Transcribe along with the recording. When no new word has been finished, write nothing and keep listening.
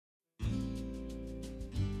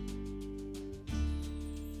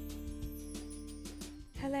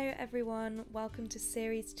Hello everyone, welcome to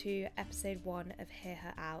Series 2, Episode 1 of Hear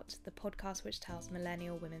Her Out, the podcast which tells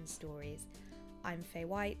millennial women's stories. I'm Faye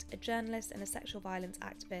White, a journalist and a sexual violence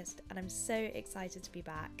activist, and I'm so excited to be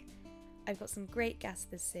back. I've got some great guests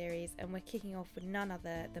this series, and we're kicking off with none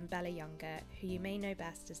other than Bella Younger, who you may know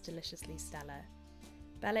best as Deliciously Stella.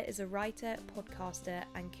 Bella is a writer, podcaster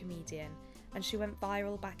and comedian, and she went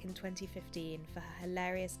viral back in 2015 for her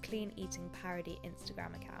hilarious clean eating parody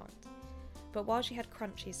Instagram account. But while she had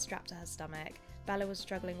crunchies strapped to her stomach, Bella was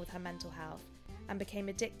struggling with her mental health and became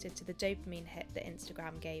addicted to the dopamine hit that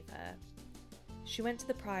Instagram gave her. She went to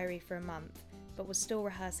the Priory for a month, but was still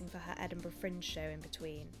rehearsing for her Edinburgh Fringe show in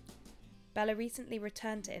between. Bella recently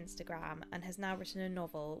returned to Instagram and has now written a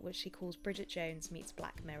novel which she calls Bridget Jones Meets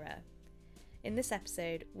Black Mirror. In this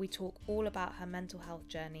episode, we talk all about her mental health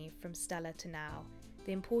journey from Stella to now,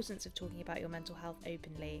 the importance of talking about your mental health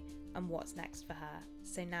openly, and what's next for her.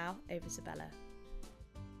 So now, over to Bella.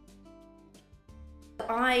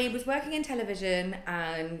 I was working in television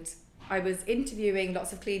and I was interviewing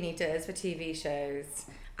lots of clean eaters for TV shows,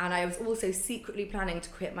 and I was also secretly planning to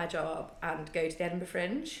quit my job and go to the Edinburgh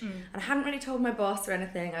Fringe. And I hadn't really told my boss or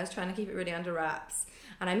anything. I was trying to keep it really under wraps.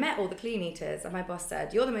 And I met all the clean eaters, and my boss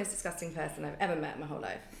said, "You're the most disgusting person I've ever met in my whole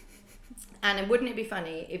life. And wouldn't it be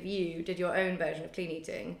funny if you did your own version of clean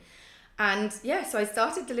eating?" And yeah, so I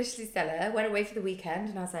started Deliciously Stella, went away for the weekend,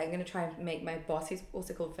 and I was like, I'm going to try and make my boss, who's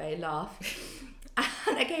also called Faye, laugh.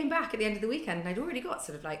 And I came back at the end of the weekend, and I'd already got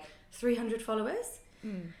sort of like 300 followers.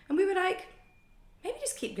 And we were like, maybe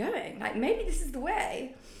just keep going. Like, maybe this is the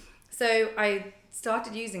way. So I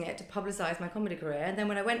started using it to publicise my comedy career. And then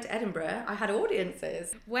when I went to Edinburgh, I had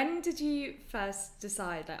audiences. When did you first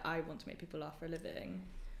decide that I want to make people laugh for a living?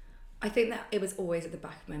 I think that it was always at the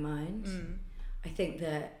back of my mind. I think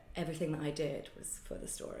that everything that I did was for the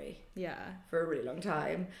story. Yeah. For a really long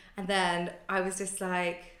time. And then I was just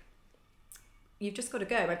like, you've just got to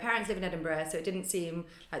go. My parents live in Edinburgh, so it didn't seem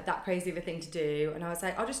like that crazy of a thing to do. And I was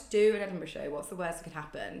like, I'll just do an Edinburgh show. What's the worst that could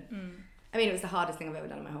happen? I mean, it was the hardest thing I've ever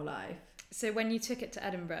done in my whole life. So when you took it to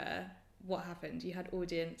Edinburgh, what happened? You had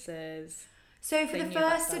audiences? So for the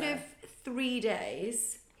first sort of 3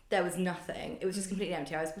 days, there was nothing. It was just completely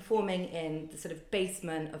empty. I was performing in the sort of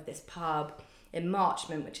basement of this pub in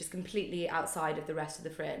Marchmont, which is completely outside of the rest of the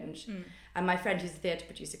Fringe. And my friend who's a theatre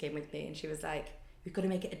producer came with me, and she was like, "We've got to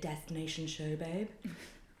make it a destination show, babe."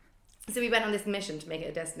 So we went on this mission to make it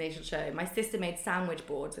a destination show. My sister made sandwich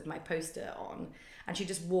boards with my poster on, and she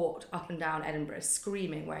just walked up and down Edinburgh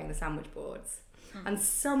screaming, wearing the sandwich boards. And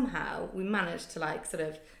somehow we managed to like sort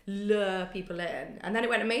of lure people in, and then it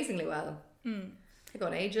went amazingly well. I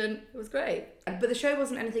got an agent. It was great. But the show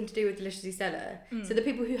wasn't anything to do with Deliciously Stella. So the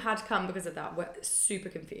people who had come because of that were super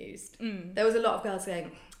confused. There was a lot of girls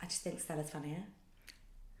going, "I just think Stella's funnier."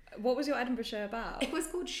 What was your Edinburgh show about? It was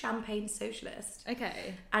called Champagne Socialist.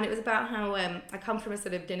 Okay. And it was about how I come from a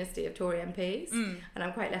sort of dynasty of Tory MPs, and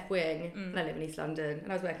I'm quite left-wing, and I live in East London, and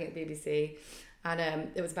I was working at the BBC. And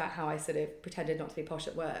it was about how I sort of pretended not to be posh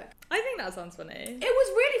at work. I think that sounds funny. It was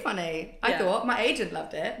really funny. I thought. My agent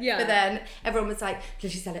loved it. Yeah. But then everyone was like,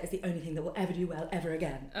 Deliciously Stella is the only thing that will ever do well ever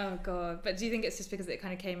again. Oh, God. But do you think it's just because it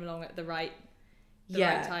kind of came along at the right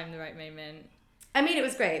right time, the right moment? I mean, it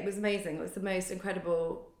was great. It was amazing. It was the most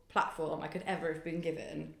incredible platform I could ever have been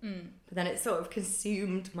given. But then it sort of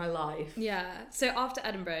consumed my life. Yeah. So after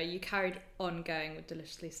Edinburgh, you carried on going with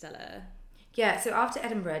Deliciously Stella. Yeah, so after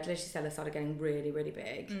Edinburgh, Deliciously Stella started getting really, really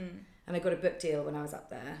big. And I got a book deal when I was up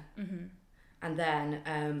there. And then,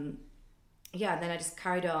 and then I just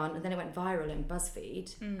carried on. And then it went viral in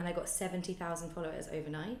BuzzFeed. And I got 70,000 followers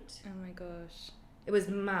overnight. Oh my gosh. It was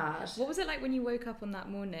mad. What was it like when you woke up on that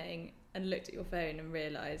morning and looked at your phone and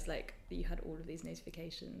realised like that you had all of these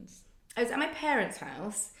notifications? I was at my parents'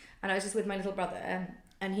 house, and I was just with my little brother,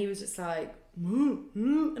 and he was just like,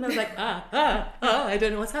 and I was like, I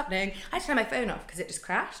don't know what's happening. I had to turn my phone off because it just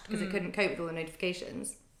crashed, because it couldn't cope with all the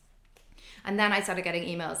notifications. And then I started getting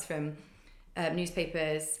emails from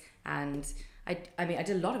newspapers, and I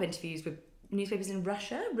did a lot of interviews with newspapers in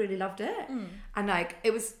Russia, really loved it. And like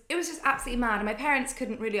it was just absolutely mad, and my parents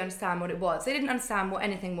couldn't really understand what it was. They didn't understand what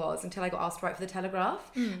anything was until I got asked to write for the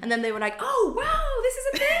Telegraph. And then they were like, "Oh wow, this is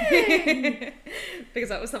a thing." Because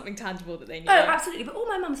that was something tangible that they knew. Oh, absolutely. But all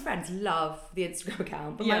my mum's friends love the Instagram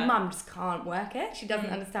account, but my mum just can't work it. She doesn't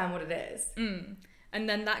understand what it is. And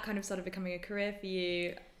then that kind of started becoming a career for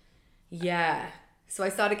you. Yeah. So I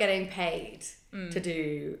started getting paid to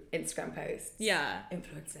do Instagram posts. Yeah.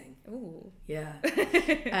 Influencing. Ooh. Yeah.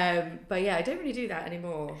 But yeah, I don't really do that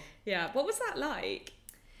anymore. Yeah. What was that like?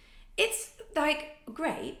 It's like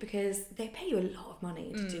great because they pay you a lot of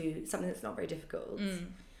money to do something that's not very difficult.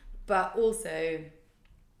 But also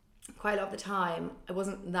quite a lot of the time, I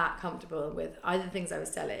wasn't that comfortable with either the things I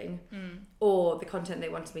was selling or the content they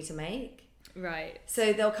wanted me to make. Right.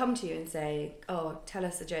 So they'll come to you and say, oh, tell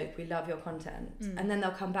us a joke, we love your content. And then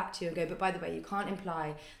they'll come back to you and go, but by the way, you can't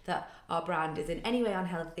imply that our brand is in any way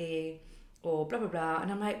unhealthy or blah, blah, blah.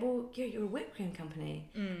 And I'm like, well, you're a whipped cream company.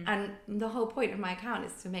 And the whole point of my account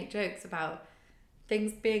is to make jokes about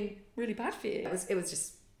things being really bad for you. It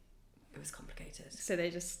was complicated. So they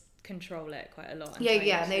just control it quite a lot.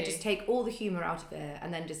 And they just take all the humour out of it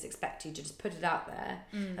and then just expect you to just put it out there.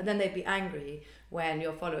 And then they'd be angry when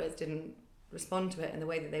your followers didn't respond to it in the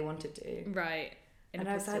way that they wanted to. Right. And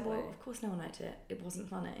I was like, well, of course no one liked it. It wasn't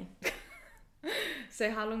funny.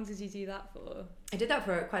 So how long did you do that for? I did that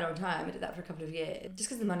for quite a long time. I did that for a couple of years just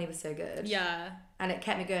because the money was so good. Yeah. And it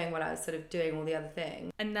kept me going while I was sort of doing all the other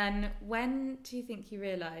things. And then when do you think you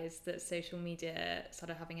realised that social media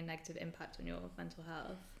started having a negative impact on your mental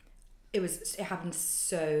health? It happened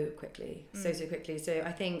so quickly, so quickly. So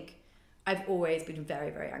I think I've always been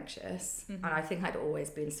very, very anxious. And I think I'd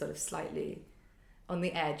always been sort of slightly on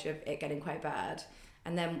the edge of it getting quite bad.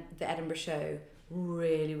 And then the Edinburgh show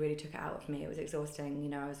really, really took it out of me. It was exhausting. You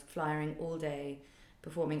know, I was flying all day,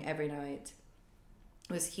 performing every night.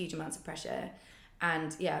 It was huge amounts of pressure.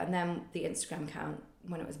 And and then the Instagram count,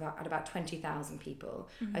 when it was at about 20,000 people,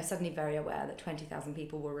 I was suddenly very aware that 20,000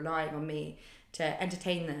 people were relying on me to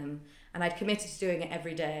entertain them. And I'd committed to doing it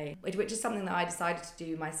every day, which is something that I decided to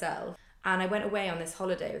do myself. And I went away on this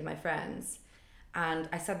holiday with my friends, and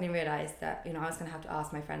I suddenly realised that, you know, I was going to have to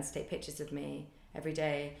ask my friends to take pictures of me every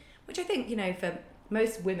day, which I think, you know, for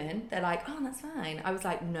most women, they're like, oh, that's fine. I was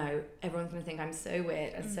like, no, everyone's going to think I'm so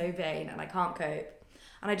weird and so vain and I can't cope.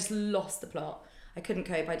 And I just lost the plot. I couldn't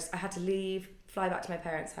cope. I had to leave, fly back to my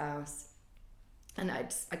parents' house, and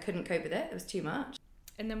I couldn't cope with it. It was too much.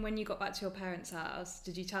 And then when you got back to your parents' house,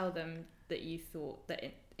 did you tell them that you thought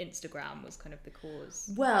that Instagram was kind of the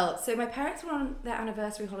cause? Well, so my parents were on their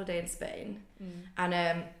anniversary holiday in Spain, and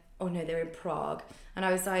they were in Prague, and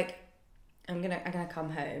I was like, I'm gonna come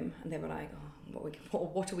home, and they were like,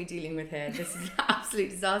 oh, what are we dealing with here? This is an absolute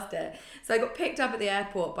disaster. So I got picked up at the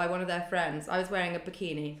airport by one of their friends. I was wearing a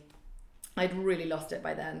bikini. I'd really lost it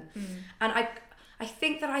by then, and I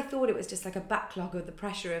think that I thought it was just like a backlog of the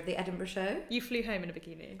pressure of the Edinburgh show. You flew home in a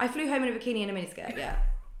bikini? I flew home in a bikini and a miniskirt, yeah.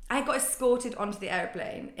 I got escorted onto the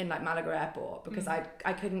airplane in like Malaga airport because I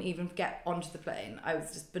couldn't even get onto the plane. I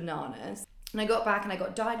was just bananas. And I got back and I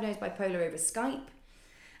got diagnosed bipolar over Skype.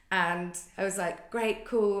 And I was like, great,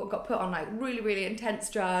 cool. Got put on like really, really intense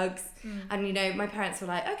drugs. And, you know, my parents were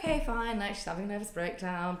like, okay, fine. Like, she's having a nervous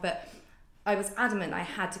breakdown. But I was adamant I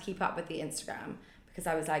had to keep up with the Instagram because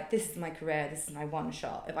I was like, this is my career. This is my one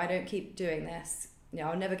shot. If I don't keep doing this, you know,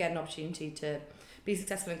 I'll never get an opportunity to be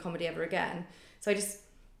successful in comedy ever again. So I just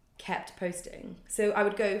kept posting. So I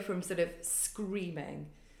would go from sort of screaming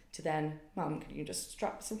to then, Mum, can you just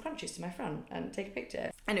strap some crunchies to my front and take a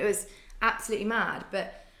picture? And it was absolutely mad.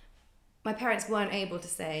 But my parents weren't able to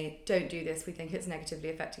say, don't do this, we think it's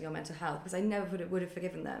negatively affecting your mental health, because I never would have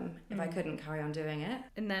forgiven them if I couldn't carry on doing it.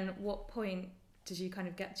 And then what point did you kind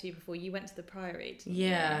of get to before you went to the Priory?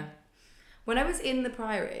 Yeah. When I was in the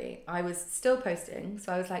Priory, I was still posting.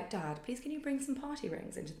 So I was like, Dad, please can you bring some party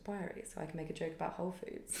rings into the Priory so I can make a joke about Whole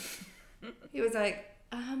Foods? He was like,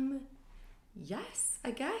 yes,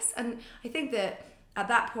 I guess. And I think that at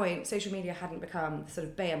that point, social media hadn't become the sort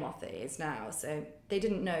of behemoth it is now. So they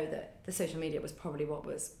didn't know that the social media was probably what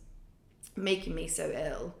was making me so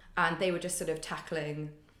ill. And they were just sort of tackling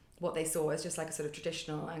what they saw as just like a sort of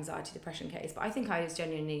traditional anxiety depression case. But I think I was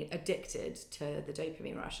genuinely addicted to the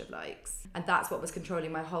dopamine rush of likes. And that's what was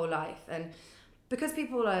controlling my whole life. And because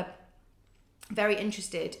people are very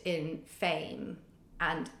interested in fame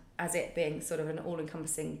and as it being sort of an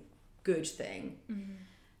all-encompassing good thing,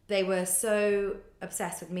 they were so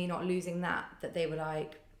obsessed with me not losing that they were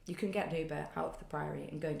like, you can get an Uber out of the Priory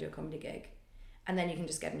and go and do a comedy gig. And then you can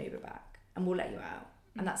just get an Uber back and we'll let you out.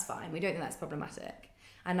 And that's fine. We don't think that's problematic.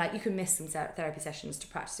 And like you can miss some therapy sessions to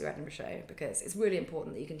practice your Edinburgh show because it's really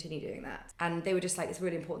important that you continue doing that. And they were just like, it's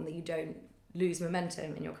really important that you don't lose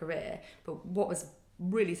momentum in your career. But what was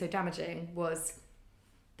really so damaging was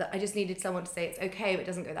that I just needed someone to say it's okay if it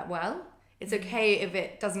doesn't go that well. It's okay if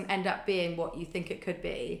it doesn't end up being what you think it could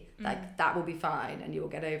be. Like that will be fine and you will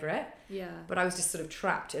get over it. Yeah. But I was just sort of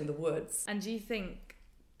trapped in the woods. And do you think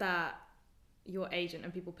that your agent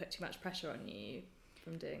and people put too much pressure on you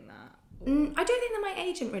from doing that? I don't think that my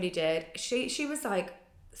agent really did. She was like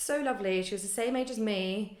so lovely. She was the same age as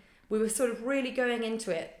me. We were sort of really going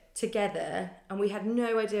into it together and we had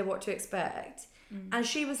no idea what to expect. And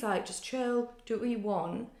she was like, just chill, do what you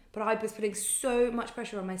want. But I was putting so much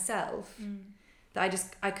pressure on myself that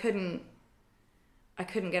I couldn't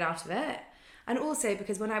get out of it. And also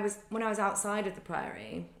because when I was outside of the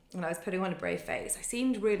Priory and I was putting on a brave face, I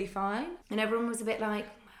seemed really fine, and everyone was a bit like,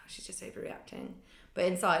 wow, she's just overreacting. But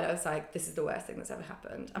inside I was like, this is the worst thing that's ever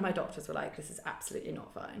happened. And my doctors were like, this is absolutely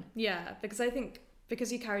not fine. Yeah, because I think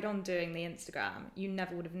because you carried on doing the Instagram, you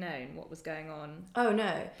never would have known what was going on. Oh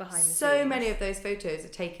no. Behind the so scenes. many of those photos are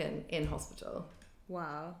taken in hospital.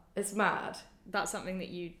 Wow. It's mad. That's something that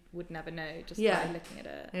you would never know just Yeah. by looking at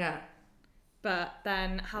it. Yeah. But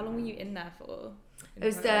then how long were you in there for? I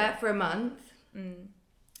was there for a month. Mm.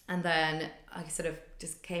 And then I sort of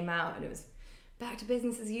just came out and it was back to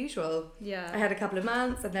business as usual. Yeah. I had a couple of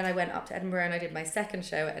months and then I went up to Edinburgh and I did my second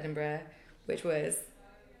show at Edinburgh, which was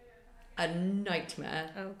a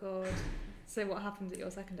nightmare. Oh God. So what happened at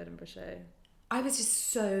your second Edinburgh show? I was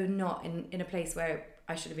just so not in a place where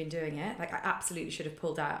I should have been doing it. Like I absolutely should have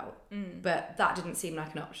pulled out, but that didn't seem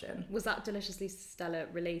like an option. Was that Deliciously Stella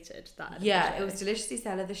related? That Edinburgh Yeah, show? it was Deliciously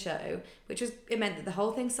Stella, the show, it meant that the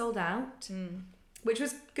whole thing sold out, which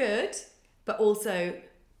was good, but also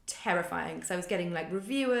terrifying because I was getting like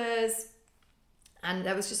reviewers and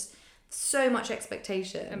there was just so much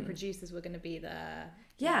expectation. And producers were going to be there.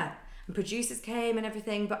 Yeah. And producers came and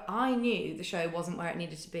everything, but I knew the show wasn't where it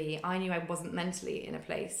needed to be. I knew I wasn't mentally in a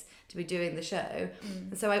place to be doing the show.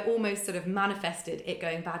 And so I almost sort of manifested it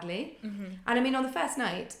going badly. And I mean, on the first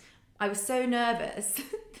night, I was so nervous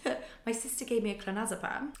that my sister gave me a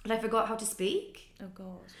clonazepam and I forgot how to speak. Oh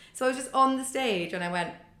God. So I was just on the stage and I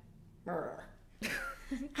went, "Brr."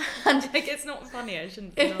 And like, it's not funny, I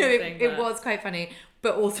shouldn't be laughing. It was quite funny,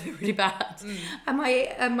 but also really bad. And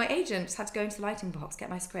my agent just had to go into the lighting box, get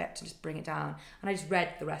my script and just bring it down. And I just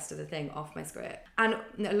read the rest of the thing off my script. And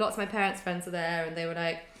lots of my parents' friends were there and they were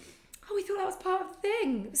like, oh, we thought that was part of the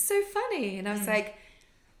thing. It was so funny. And I was like,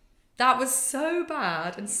 that was so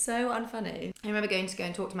bad and so unfunny. I remember going to go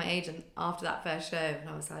and talk to my agent after that first show and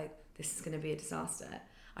I was like, this is going to be a disaster.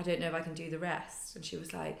 I don't know if I can do the rest. And she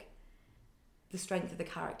was like, the strength of the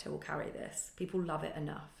character will carry this. People love it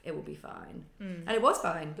enough. It will be fine. And it was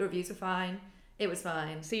fine. The reviews were fine. It was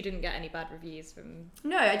fine. So you didn't get any bad reviews from?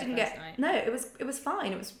 No, I didn't first get. night? No, it was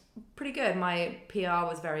fine. It was pretty good. My PR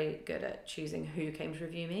was very good at choosing who came to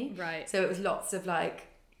review me. Right. So it was lots of like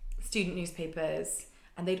student newspapers,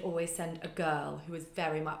 and they'd always send a girl who was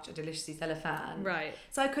very much a Deliciously Stella fan. Right.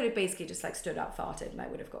 So I could have basically just like stood up, farted, and I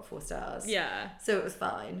would have got 4 stars. Yeah. So it was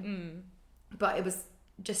fine. But it was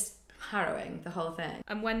just harrowing, the whole thing.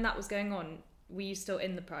 And when that was going on, were you still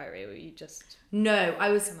in the Priory or were you just No, I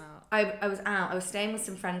was come out? I was out. I was staying with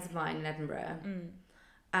some friends of mine in Edinburgh,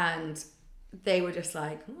 and they were just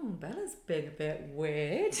like, "Oh, Bella's being a bit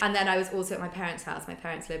weird." And then I was also at my parents' house. My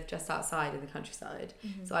parents lived just outside in the countryside,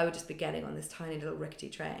 so I would just be getting on this tiny little rickety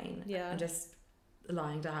train, Yeah. and just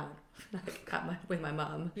lying down like with my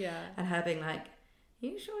mum, Yeah. and her being like,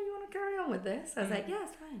 "You sure you want to carry on with this?" I was like, "Yeah,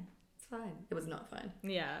 it's fine. It's fine." It was not fine.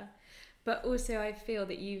 Yeah. But also I feel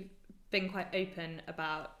that you've been quite open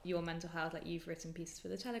about your mental health. Like you've written pieces for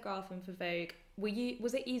The Telegraph and for Vogue.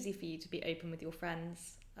 Was it easy for you to be open with your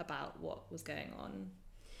friends about what was going on?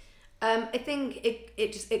 I think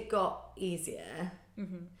it got easier.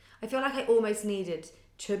 I feel like I almost needed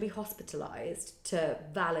to be hospitalised to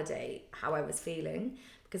validate how I was feeling,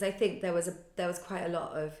 because I think there was quite a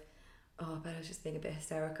lot of, oh, Bella's just being a bit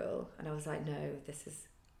hysterical, and I was like, no, this is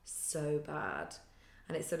so bad.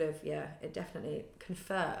 And it sort of, it definitely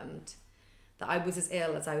confirmed that I was as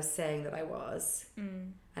ill as I was saying that I was.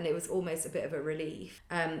 And it was almost a bit of a relief.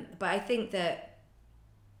 But I think that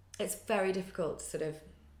it's very difficult to sort of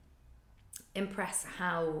impress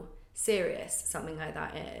how serious something like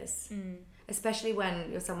that is. Especially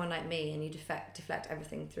when you're someone like me and you deflect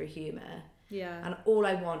everything through humour. Yeah. And all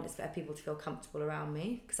I want is for people to feel comfortable around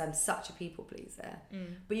me, because I'm such a people pleaser.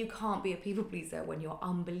 But you can't be a people pleaser when you're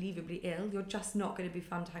unbelievably ill. You're just not going to be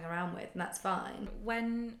fun to hang around with, and that's fine.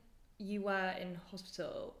 When you were in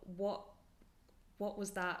hospital, what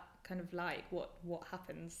was that kind of like? What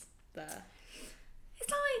happens there?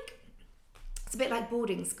 It's a bit like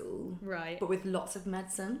boarding school, Right. but with lots of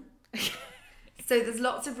medicine. So there's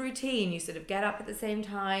lots of routine. You sort of get up at the same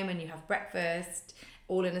time and you have breakfast,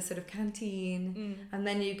 all in a sort of canteen, and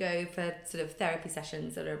then you go for sort of therapy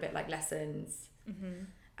sessions that are a bit like lessons.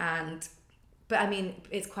 But I mean,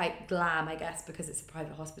 it's quite glam, I guess, because it's a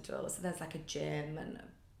private hospital. So there's like a gym and a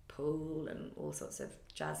pool and all sorts of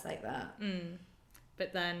jazz like that.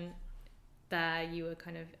 But then there you were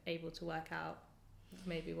kind of able to work out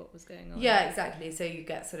maybe what was going on. Yeah, exactly. So you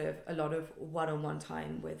get sort of a lot of one-on-one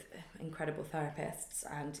time with incredible therapists,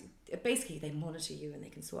 and basically they monitor you and they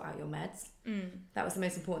can sort out your meds. That was the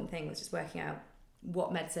most important thing, was just working out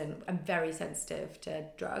what medicine. I'm very sensitive to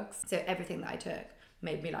drugs. So everything that I took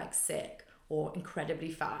made me like sick or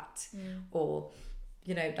incredibly fat or,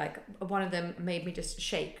 you know, like one of them made me just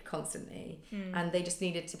shake constantly. And they just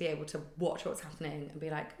needed to be able to watch what's happening and be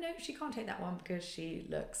like, no, she can't take that one because she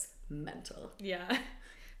looks mental. Yeah.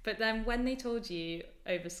 But then when they told you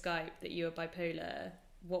over Skype that you were bipolar,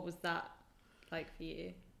 what was that like for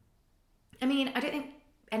you? I mean, I don't think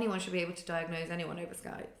anyone should be able to diagnose anyone over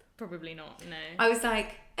Skype. Probably not, no. I was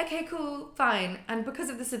like, okay, cool, fine. And because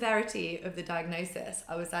of the severity of the diagnosis,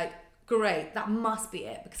 I was like, great, that must be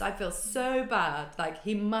it, because I feel so bad. Like,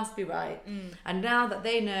 he must be right. And now that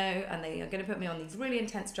they know and they are going to put me on these really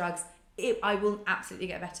intense drugs, I will absolutely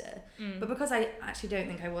get better. But because I actually don't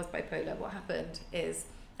think I was bipolar, what happened is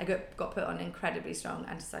I got put on incredibly strong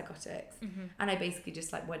antipsychotics, and I basically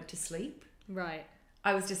just like went to sleep. Right.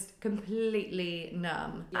 I was just completely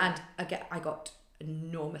numb, and I got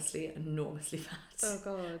enormously fat. Oh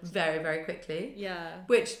God. Very, very quickly. Yeah.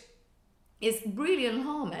 Which is really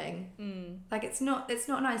alarming. Like it's not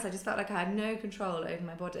nice. I just felt like I had no control over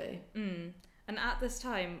my body. And at this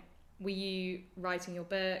time, were you writing your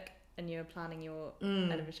book and you were planning your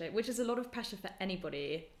Edinburgh show, which is a lot of pressure for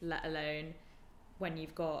anybody, let alone when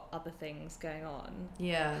you've got other things going on.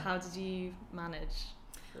 Yeah. How did you manage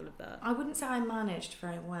all of that? I wouldn't say I managed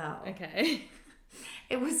very well. Okay.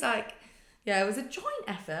 It was like, it was a joint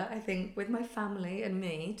effort, I think, with my family and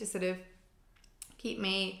me to sort of keep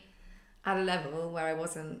me at a level where I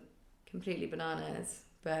wasn't completely bananas,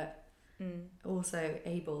 but also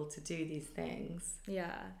able to do these things.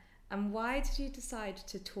 Yeah. And why did you decide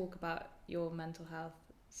to talk about your mental health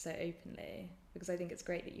so openly? Because I think it's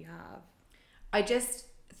great that you have. I just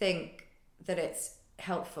think that it's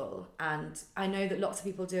helpful, and I know that lots of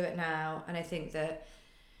people do it now, and I think that,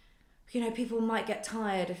 you know, people might get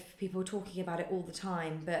tired of people talking about it all the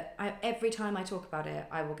time, but every time I talk about it,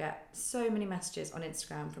 I will get so many messages on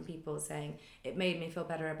Instagram from people saying it made me feel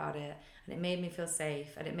better about it, and it made me feel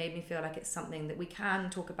safe, and it made me feel like it's something that we can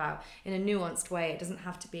talk about in a nuanced way. It doesn't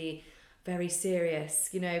have to be very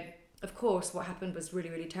serious. You know, of course, what happened was really,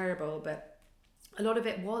 really terrible, but a lot of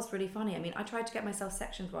it was really funny. I mean, I tried to get myself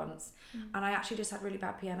sectioned once, and I actually just had really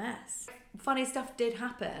bad PMS. Funny stuff did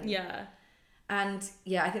happen. Yeah. And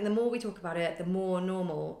I think the more we talk about it, the more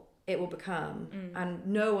normal it will become. And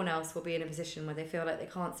no one else will be in a position where they feel like they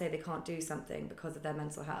can't say they can't do something because of their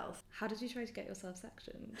mental health. How did you try to get yourself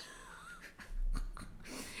sectioned?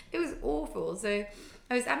 It was awful. So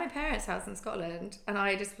I was at my parents' house in Scotland, and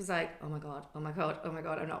I just was like, oh my God,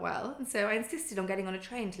 I'm not well. And so I insisted on getting on a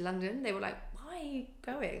train to London. They were like, why are you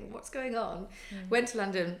going? What's going on? Went to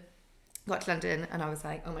London, got to London, and I was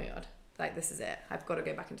like, oh my God, like this is it. I've got to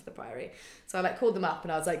go back into the Priory. So I like called them up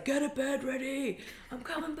and I was like, get a bed ready. I'm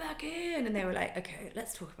coming back in. And they were like, okay,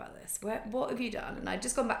 let's talk about this. What have you done? And I'd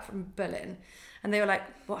just gone back from Berlin, and they were like,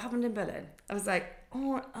 what happened in Berlin? I was like,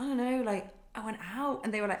 oh, I don't know, like I went out.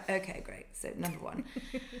 And they were like, okay, great. So number one.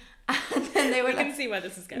 And then they were I like, can see where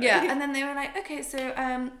this is going. yeah. And then they were like, okay,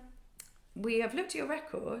 so we have looked at your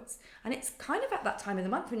records, and it's kind of at that time of the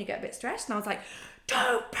month when you get a bit stressed. And I was like,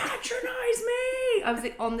 don't patronise me. I was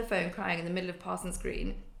like on the phone crying in the middle of Parsons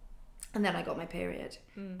Green. And then I got my period.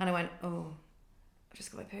 And I went, oh, I've just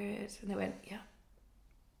got my period. And they went, yeah.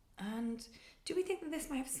 And do we think that this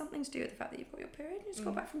might have something to do with the fact that you've got your period and you just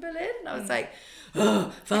got back from Berlin? And I was like,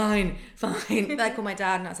 oh, fine. And I called my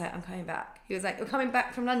dad and I was like, I'm coming back. He was like, you're coming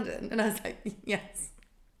back from London? And I was like, yes.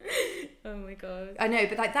 Oh my God. I know,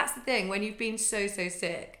 but like that's the thing. When you've been so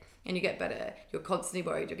sick and you get better, you're constantly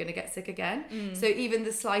worried you're going to get sick again. So even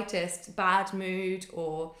the slightest bad mood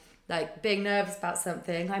or like being nervous about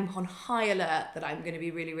something, I'm on high alert that I'm going to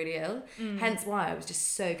be really, really ill. Hence why I was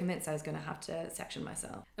just so convinced I was going to have to section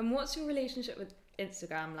myself. And what's your relationship with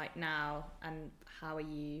Instagram like now, and how are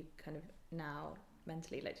you kind of now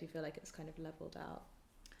mentally? Like, do you feel like it's kind of leveled out?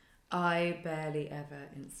 I barely ever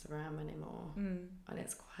Instagram anymore, and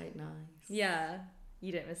it's quite nice. Yeah,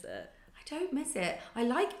 you don't miss it. I don't miss it. I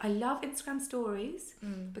love Instagram stories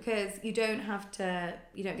because you don't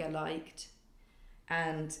get liked,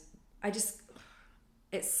 and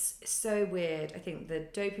it's so weird. I think the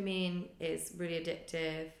dopamine is really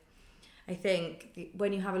addictive. I think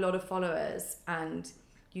when you have a lot of followers and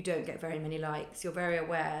you don't get very many likes, you're very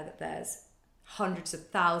aware that there's hundreds of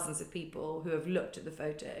thousands of people who have looked at the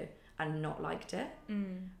photo and not liked it.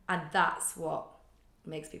 And that's what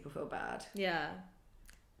makes people feel bad. Yeah.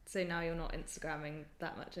 So now you're not Instagramming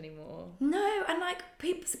that much anymore. No, and like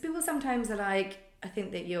people sometimes are like, I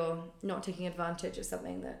think that you're not taking advantage of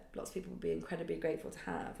something that lots of people would be incredibly grateful to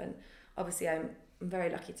have. And obviously I'm very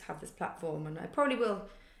lucky to have this platform, and I probably will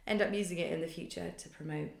end up using it in the future to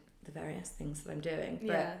promote the various things that I'm doing.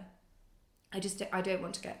 But Yeah. I don't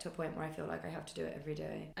want to get to a point where I feel like I have to do it every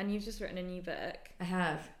day. And you've just written a new book. I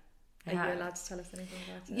have. Are you allowed to tell us anything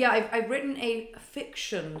about it? Yeah, I've written a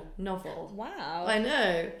fiction novel. Wow. I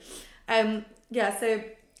know. Yeah, so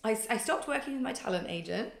I stopped working with my talent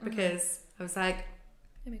agent because I was like,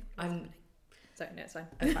 Sorry, no, it's fine.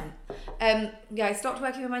 oh, fine. Yeah, I stopped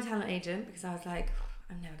working with my talent agent because I was like,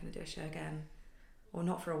 I'm never going to do a show again. Or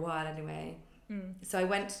not for a while anyway. So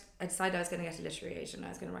I decided I was going to get a literary agent. I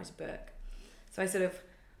was going to write a book. So I sort of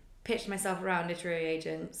pitched myself around literary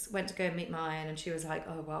agents, went to go and meet Maya, and she was like,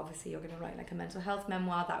 oh, well, obviously you're going to write like a mental health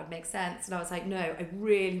memoir. That would make sense. And I was like, no, I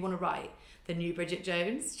really want to write the new Bridget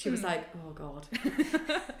Jones. She was like, oh, God,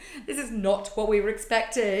 this is not what we were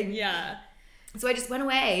expecting. Yeah. So I just went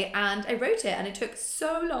away and I wrote it, and it took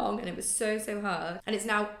so long and it was so hard. And it's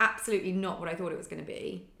now absolutely not what I thought it was going to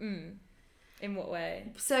be. In what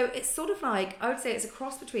way? So it's sort of like, I would say it's a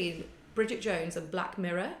cross between Bridget Jones and Black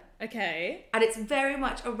Mirror. Okay. And it's very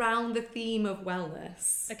much around the theme of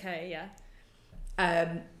wellness. Okay, yeah.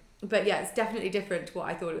 But yeah, it's definitely different to what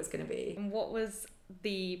I thought it was going to be. And what was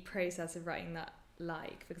the process of writing that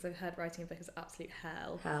like? Because I've heard writing a book is absolute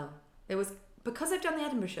hell. Hell. It was, because I've done the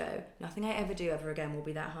Edinburgh show, nothing I ever do ever again will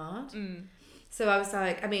be that hard. So I was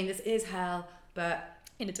like, I mean, this is hell, but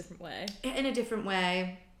In a different way. in a different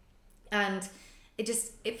way. And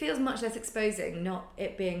it feels much less exposing, not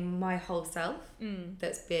it being my whole self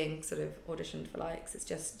that's being sort of auditioned for likes. It's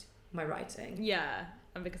just my writing. Yeah.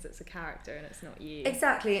 And because it's a character and it's not you.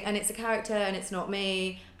 Exactly, and it's a character and it's not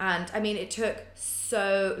me. And I mean, it took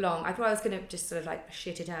so long. I thought I was going to just sort of like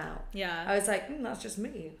shit it out. Yeah. I was like, that's just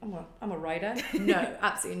me. I'm a writer. No,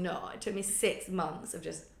 absolutely not. It took me 6 months of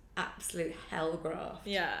just absolute hell graft.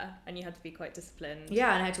 Yeah. And you had to be quite disciplined.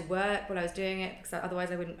 Yeah, and I had to work while I was doing it because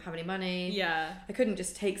otherwise I wouldn't have any money. Yeah. I couldn't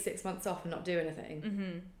just take 6 months off and not do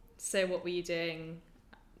anything. So what were you doing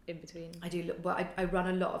in between? I run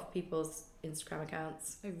a lot of people's Instagram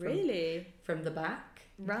accounts. Oh, really? From the back.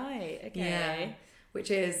 Right, okay. Yeah,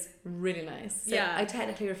 which is really nice. So Yeah. I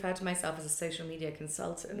technically refer to myself as a social media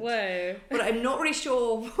consultant. Whoa. But I'm not really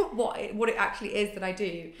sure what it actually is that I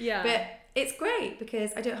do. Yeah. But it's great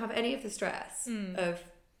because I don't have any of the stress of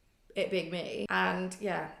it being me. And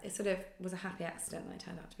yeah, it sort of was a happy accident and I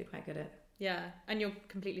turned out to be quite good at it. Yeah. And you're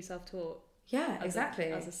completely self-taught. Yeah, exactly.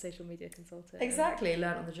 As a social media consultant. Exactly,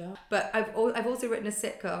 learn on the job. But I've also written a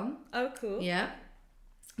sitcom. Oh, cool. Yeah,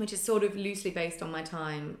 which is sort of loosely based on my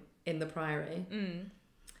time in the Priory,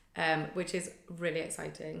 which is really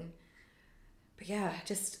exciting. But yeah,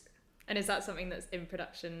 just... And is that something that's in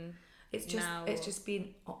production now? It's just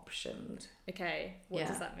been optioned. Okay, what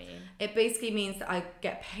does that mean? It basically means that I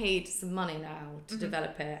get paid some money now to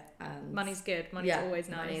develop it, and Money's good. Money's always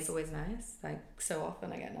nice. Money is always nice. Like, so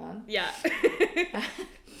often I get none. Yeah.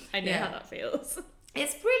 I know how that feels.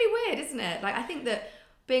 It's really weird, isn't it? Like, I think that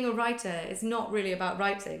being a writer is not really about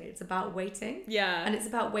writing. It's about waiting. Yeah. And it's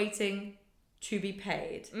about waiting to be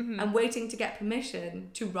paid and waiting to get permission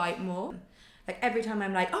to write more. Like, every time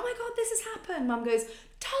I'm like, oh my God, this has happened, Mum goes,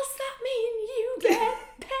 does that mean you get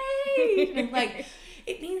paid? And I'm like,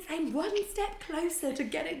 it means I'm one step closer to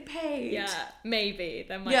getting paid. Yeah, maybe.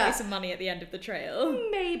 There might be some money at the end of the trail.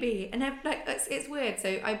 Maybe. And I'm like, it's weird.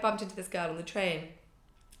 So I bumped into this girl on the train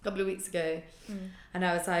a couple of weeks ago and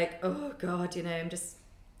I was like, oh God, I'm just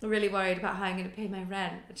really worried about how I'm going to pay my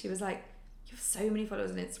rent. And she was like, you have so many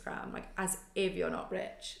followers on Instagram, like as if you're not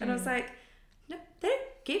rich. And I was like, no, they don't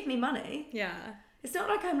give me money. Yeah. It's not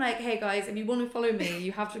like I'm like, hey guys, if you want to follow me,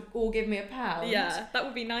 you have to all give me £1. Yeah, that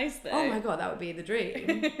would be nice though. Oh my God, that would be the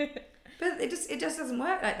dream. But it just doesn't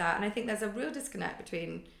work like that. And I think there's a real disconnect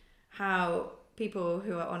between how people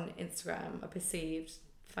who are on Instagram are perceived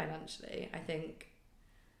financially. I think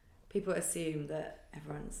people assume that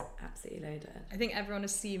everyone's absolutely loaded. I think everyone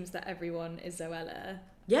assumes that everyone is Zoella.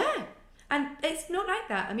 Yeah. And it's not like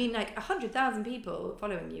that. I mean, like 100,000 people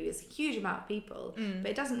following you is a huge amount of people, but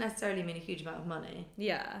it doesn't necessarily mean a huge amount of money.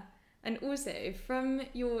 Yeah. And also, from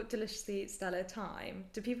your Deliciously Stellar time,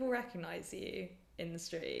 do people recognise you in the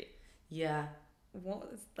street? Yeah. What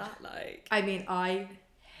is that like? I mean, I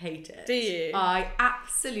hate it. Do you? I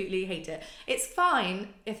absolutely hate it. It's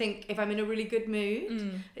fine, I think, if I'm in a really good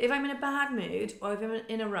mood. If I'm in a bad mood, or if I'm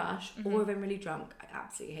in a rush, or if I'm really drunk, I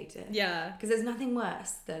absolutely hate it. Yeah. Because there's nothing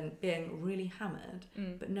worse than being really hammered,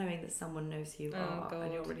 but knowing that someone knows who you are God.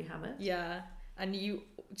 and you're really hammered. Yeah. And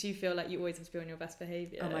do you feel like you always have to be on your best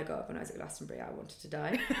behaviour? Oh my God, when I was at Glastonbury, I wanted to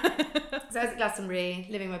die. So I was at Glastonbury,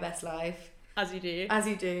 living my best life. As you do. As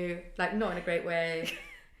you do, like not in a great way.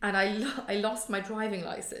 and I lost my driving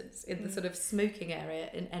license in the sort of smoking area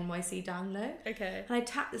in NYC Downlow. Okay. And I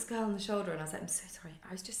tapped this girl on the shoulder and I was like, I'm so sorry,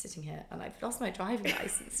 I was just sitting here and I've lost my driving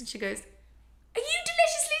license. And she goes, are you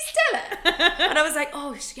Deliciously Stella? And I was like,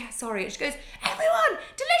 oh, yeah, sorry. And she goes, everyone,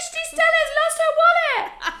 Deliciously Stella's lost her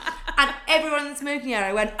wallet. And everyone in the smoking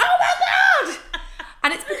area went, oh my God.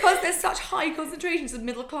 And it's because there's such high concentrations of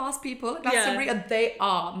middle class people at Glastonbury, and they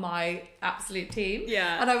are my absolute team.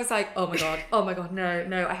 Yeah. And I was like, oh my God,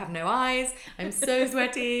 no, I have no eyes. I'm so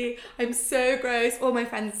sweaty. I'm so gross. All my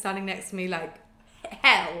friends are standing next to me like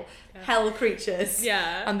hell creatures.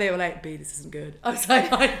 Yeah. And they were like, B, this isn't good. I was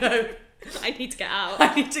like, I know. I need to get out.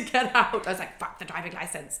 I need to get out. I was like, fuck the driving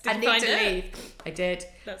license. I need to leave. I did.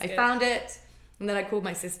 That's I good. found it. And then I called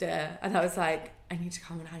my sister and I was like, I need to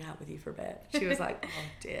come and hang out with you for a bit. She was like, oh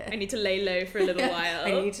dear. I need to lay low for a little while.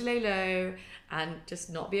 I need to lay low and just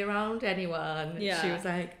not be around anyone. Yeah. She was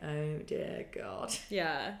like, oh dear God.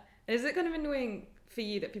 Yeah. And is it kind of annoying for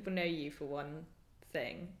you that people know you for one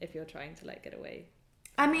thing if you're trying to like get away?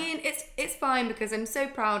 I mean, it's fine because I'm so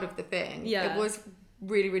proud of the thing. Yeah. It was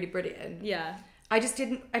really, really brilliant. Yeah. I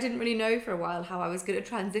didn't really know for a while how I was going to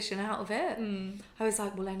transition out of it. I was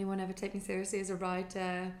like, will anyone ever take me seriously as a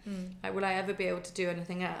writer? Like, will I ever be able to do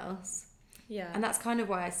anything else? Yeah. And that's kind of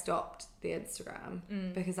why I stopped the Instagram,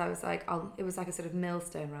 because I was like, it was like a sort of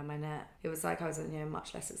millstone around my neck. It was like I was a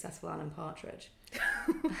much less successful Alan Partridge.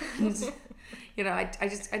 And,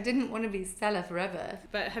 I didn't want to be Stella forever.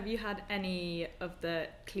 But have you had any of the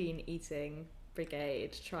clean eating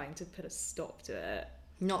brigade trying to put a stop to it?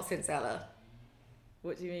 Not since Ella.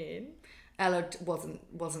 What do you mean? Ella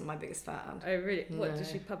wasn't my biggest fan. Oh, really? What, No. did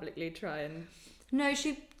she publicly try and... No,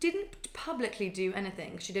 she didn't publicly do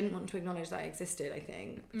anything. She didn't want to acknowledge that I existed, I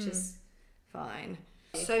think, which is fine.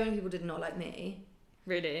 So many people did not like me.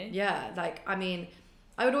 Really? Yeah, like, I mean,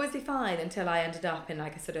 I would always be fine until I ended up in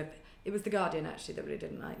like a sort of... It was The Guardian, actually, that really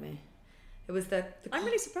didn't like me. It was the I'm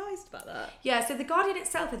really surprised about that. Yeah, so The Guardian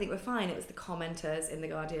itself, I think, were fine. It was the commenters in The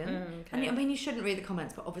Guardian. Okay. And I mean, you shouldn't read the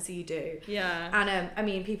comments, but obviously you do. Yeah. And I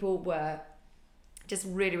mean, people were just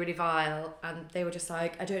really, really vile, and they were just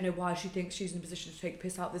like, I don't know why she thinks she's in a position to take the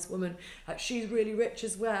piss out of this woman. Like, she's really rich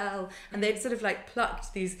as well. And they'd sort of like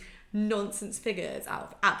plucked these nonsense figures out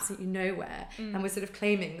of absolutely nowhere and were sort of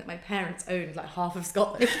claiming that my parents owned like half of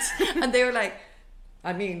Scotland. And they were like,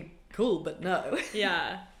 I mean, cool, but no.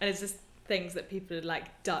 Yeah. And it's just things that people had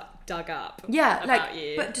like dug up Yeah, about like,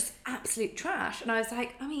 you. but just absolute trash. And I was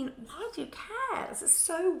like, I mean, why do you care? This is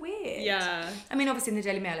so weird. Yeah. I mean, obviously in the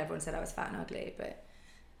Daily Mail, everyone said I was fat and ugly, but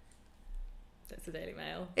It's the Daily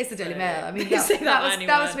Mail. it's the Daily So- Mail. I mean, You say that was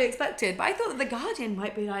anywhere. to be expected. But I thought that the Guardian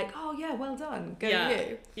might be like, oh yeah, well done, go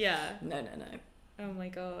you. Yeah. No. Oh my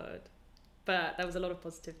God. But there was a lot of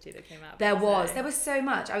positivity that came out. There was was so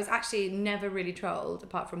much. I was actually never really trolled,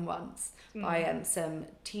 apart from once, by some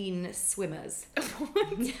teen swimmers.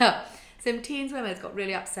 Yeah. Some teen swimmers got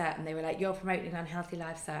really upset and they were like, you're promoting an unhealthy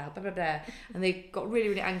lifestyle, blah, blah, blah. And they got really,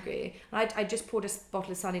 really angry. And I just poured a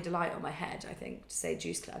bottle of Sunny Delight on my head, I think, to say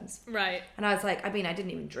juice cleanse. Right. And I was like, I mean, I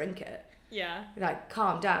didn't even drink it. Yeah. Like,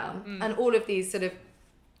 calm down. And all of these sort of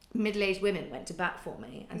middle-aged women went to bat for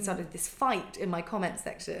me and started this fight in my comment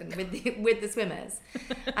section with the swimmers.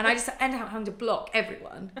 And I just ended up having to block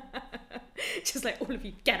everyone. Just like, all of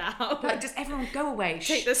you, get out. Like, just everyone go away.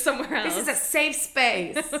 Take this somewhere else. This is a safe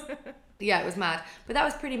space. Yeah, it was mad. But that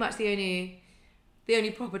was pretty much the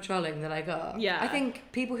only proper trolling that I got. Yeah. I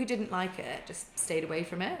think people who didn't like it just stayed away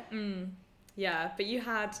from it. Yeah, but you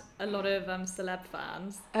had a lot of celeb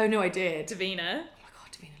fans. Oh, no, I did. Davina. Oh, my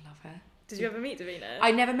God, Davina, love her. Did you ever meet Davina?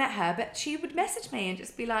 I never met her, but she would message me and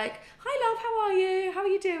just be like, hi, love, how are you? How are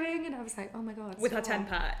you doing? And I was like, oh, my God. With her stop.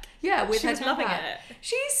 10-pack. Yeah, with She her was 10 loving pack. it.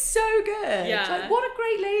 She's so good. Yeah. Like, what a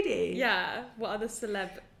great lady. Yeah. What other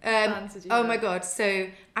celeb fans did you Oh, have? my God. So,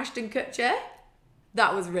 Ashton Kutcher,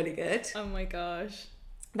 that was really good. Oh my gosh.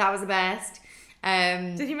 That was the best.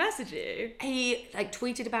 Did he message you? He like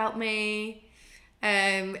tweeted about me.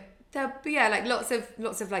 But yeah, like lots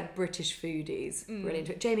of like British foodies really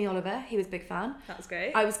into it. Jamie Oliver, he was a big fan. That was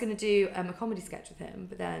great. I was going to do a comedy sketch with him,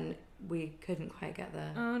 but then we couldn't quite get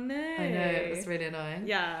there. Oh no. I know, it was really annoying.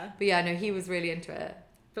 Yeah. But yeah, no, he was really into it.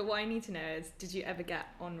 But what I need to know is, did you ever get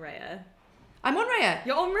on Raya? I'm on Raya.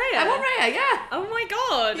 You're on Raya? I'm on Raya, yeah. Oh my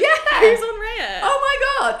God. Yeah. Who's on Raya?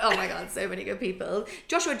 Oh my god, so many good people.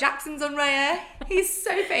 Joshua Jackson's on Raya. He's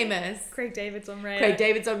so famous. Craig David's on Raya. Craig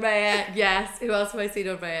David's on Raya, yes. Who else have I seen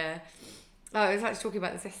on Raya? Oh, I was actually talking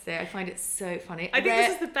about this yesterday. I find it so funny. I think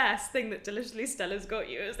this is the best thing that Deliciously Stella's got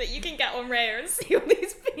you, is that you can get on Raya and see all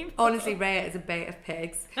these people. Honestly, Raya is a bait of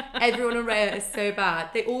pigs. Everyone on Raya is so bad.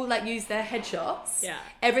 They all like use their headshots. Yeah.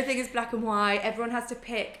 Everything is black and white. Everyone has to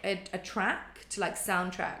pick a track to like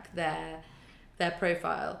soundtrack their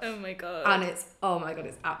profile. Oh my god. And it's, oh my god,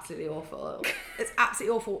 it's absolutely awful. It's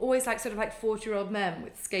absolutely awful. Always like sort of like 40-year-old men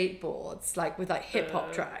with skateboards, like with like hip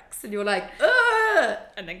hop tracks. And you're like, ugh!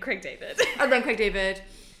 And then Craig David. And then Craig David.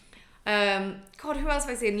 God, who else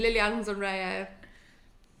have I seen? Lily Allen was on Raya.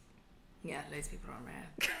 Yeah, loads of people are on Raya.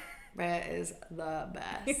 Raya is the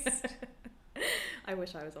best. I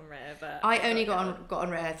wish I was on Raya, but I only got on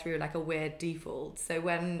Raya through like a weird default. So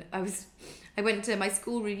when I went to my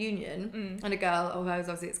school reunion, and a girl who I was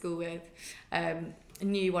obviously at school with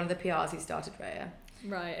knew one of the PRs who started Raya.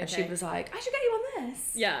 Right, okay. And she was like, I should get you on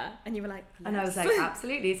this. Yeah, and you were like, yes. And I was like,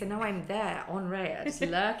 absolutely. So now I'm there on Raya, just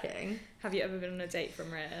lurking. Have you ever been on a date from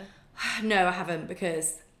Raya? No, I haven't,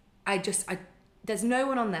 because there's no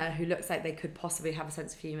one on there who looks like they could possibly have a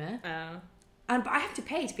sense of humour. Oh. But I have to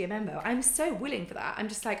pay to be a member. I'm so willing for that. I'm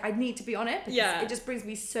just like, I need to be on it because it just brings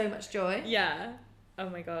me so much joy. Yeah. Oh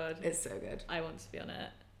my god. It's so good. I want to be on it.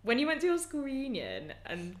 When you went to your school reunion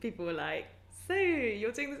and people were like, so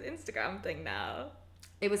you're doing this Instagram thing now?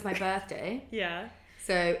 It was my birthday. Yeah.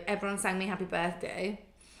 So everyone sang me happy birthday.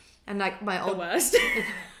 And like my The worst.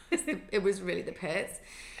 it was really the pits.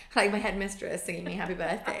 Like my headmistress singing me happy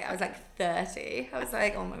birthday. I was like 30. I was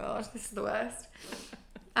like, oh my gosh, this is the worst.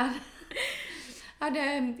 And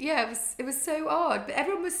yeah, it was so odd. But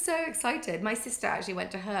everyone was so excited. My sister actually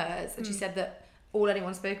went to hers and she said that all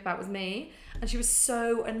anyone spoke about was me. And she was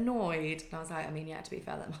so annoyed. And I was like, I mean, yeah, to be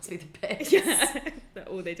fair, that must be the piss. Yeah. That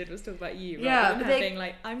all they did was talk about you, rather than being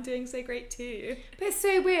like, I'm doing so great too. But it's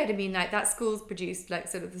so weird. I mean, like that school's produced like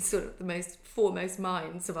sort of the most foremost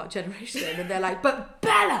minds of our generation, and they're like, but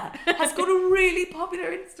Bella has got a really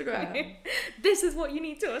popular Instagram. This is what you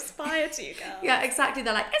need to aspire to, girl. Yeah, exactly.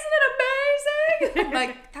 They're like, isn't it amazing? I'm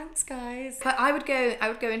like, thanks, guys. But I would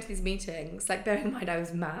go into these meetings, like bearing in mind I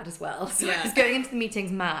was mad as well. So I was going into the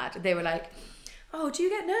meetings mad. They were like, oh, do you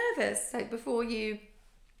get nervous like before you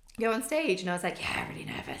go on stage? And I was like, yeah, really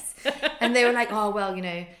nervous. And they were like, oh, well, you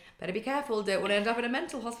know, better be careful, don't want to end up in a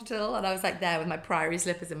mental hospital. And I was like there with my Priory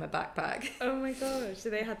slippers in my backpack. Oh my gosh, so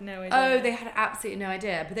they had no idea. Oh, they had absolutely no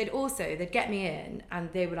idea. But they'd get me in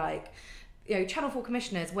and they were like, you know, Channel 4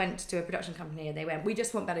 commissioners went to a production company and they went, we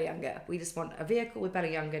just want Bella Younger. We just want a vehicle with Bella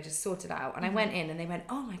Younger, just sort it out. And I went in and they went,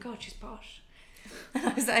 oh my God, she's posh. And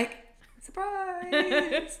I was like,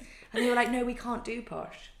 surprise. And they were like, no, we can't do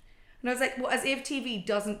posh. And I was like, well, as if TV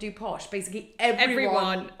doesn't do posh. Basically,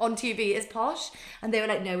 everyone on TV is posh. And they were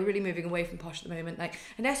like, no, we're really moving away from posh at the moment. Like,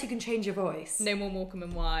 unless you can change your voice. No more Morecambe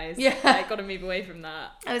and Wise. Yeah. Like, got to move away from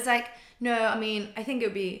that. I was like, no, I mean, I think it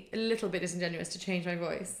would be a little bit disingenuous to change my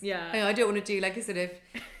voice. Yeah. I don't want to do like a sort of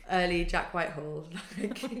early Jack Whitehall.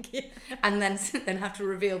 Like, and then have to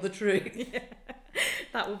reveal the truth. Yeah.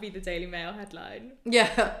 That will be the Daily Mail headline.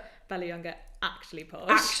 Yeah. Bella Younger actually posh.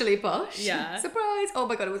 Actually posh. Yeah. Surprise. Oh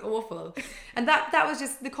my God, it was awful. And that was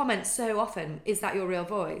just the comment so often, is that your real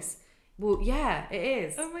voice? Well, yeah, it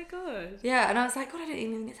is. Oh my God. Yeah, and I was like, God, I don't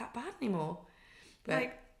even think it's that bad anymore. But,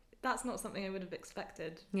 like, that's not something I would have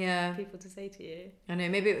expected people to say to you. I know,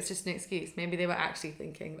 maybe it was just an excuse. Maybe they were actually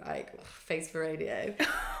thinking, like, face for radio.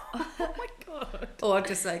 Oh my God. Or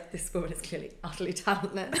just like, this woman is clearly utterly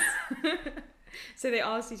talentless. So they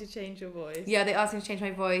asked you to change your voice? Yeah, they asked me to change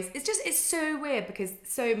my voice. It's so weird because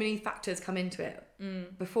so many factors come into it.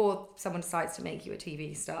 Before someone decides to make you a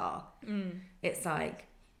TV star, it's like,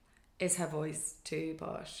 is her voice too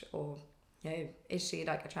posh? Or, you know, is she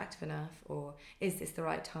like attractive enough? Or is this the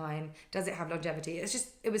right time? Does it have longevity?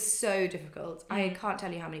 It was so difficult. I can't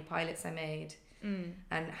tell you how many pilots I made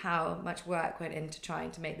and how much work went into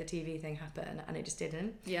trying to make the TV thing happen, and it just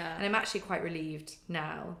didn't. Yeah. And I'm actually quite relieved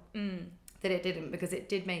now that it didn't, because it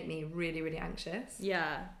did make me really, really anxious.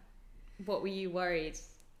 Yeah. What were you worried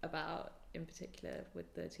about in particular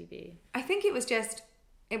with the TV? I think it was just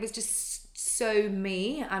so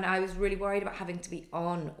me, and I was really worried about having to be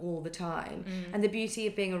on all the time. And the beauty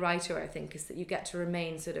of being a writer, I think, is that you get to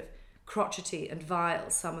remain sort of crotchety and vile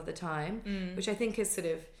some of the time, which I think is sort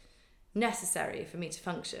of necessary for me to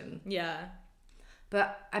function. Yeah.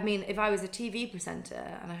 But I mean, if I was a TV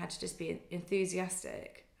presenter and I had to just be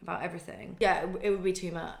enthusiastic about everything, yeah, it would be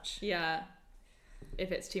too much. Yeah.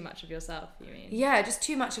 If it's too much of yourself, you mean? Yeah, just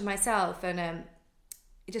too much of myself, and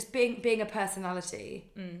just being a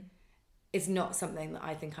personality is not something that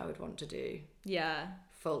I think I would want to do. Yeah.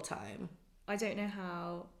 Full time. I don't know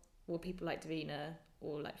how people like Davina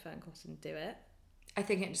or like Fern Cotton do it. I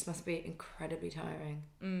think it just must be incredibly tiring.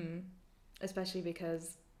 Especially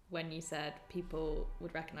because when you said people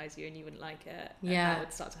would recognise you and you wouldn't like it, and Yeah. that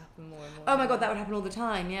would start to happen more and more. Oh my God, that would happen all the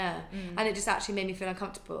time, yeah. And it just actually made me feel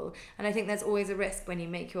uncomfortable. And I think there's always a risk when you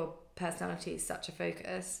make your personality such a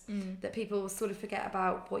focus that people sort of forget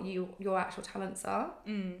about what your actual talents are.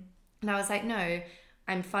 And I was like, no,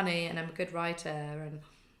 I'm funny and I'm a good writer and,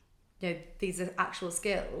 you know, these are actual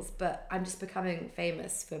skills, but I'm just becoming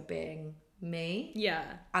famous for being me. Yeah.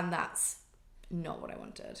 And that's not what I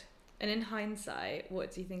wanted. And in hindsight,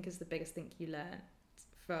 what do you think is the biggest thing you learned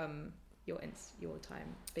from your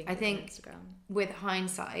time being on Instagram? With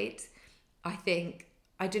hindsight, I think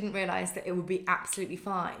I didn't realise that it would be absolutely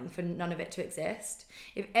fine for none of it to exist.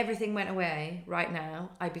 If everything went away right now,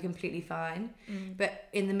 I'd be completely fine. But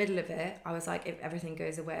in the middle of it, I was like, if everything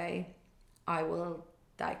goes away, I will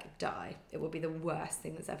like die. It will be the worst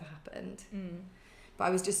thing that's ever happened. But I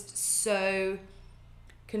was just so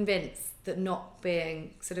convinced that not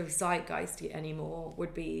being sort of zeitgeisty anymore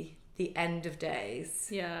would be the end of days.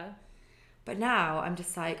 Yeah. But now I'm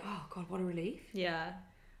just like, oh God, what a relief. Yeah.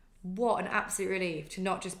 What an absolute relief to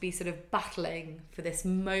not just be sort of battling for this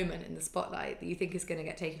moment in the spotlight that you think is going to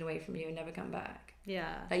get taken away from you and never come back.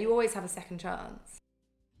 Yeah. Like, you always have a second chance.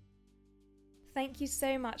 Thank you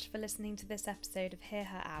so much for listening to this episode of Hear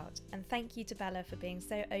Her Out, and thank you to Bella for being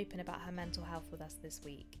so open about her mental health with us this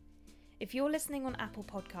week. If you're listening on Apple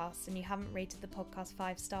Podcasts and you haven't rated the podcast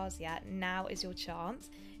 5 stars yet, now is your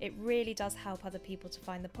chance. It really does help other people to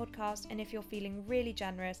find the podcast, and if you're feeling really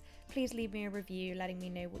generous, please leave me a review letting me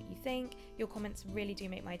know what you think. Your comments really do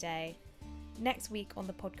make my day. Next week on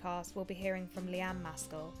the podcast, we'll be hearing from Leanne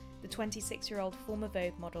Maskell, the 26-year-old former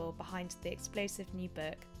Vogue model behind the explosive new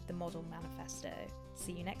book, The Model Manifesto.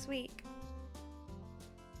 See you next week.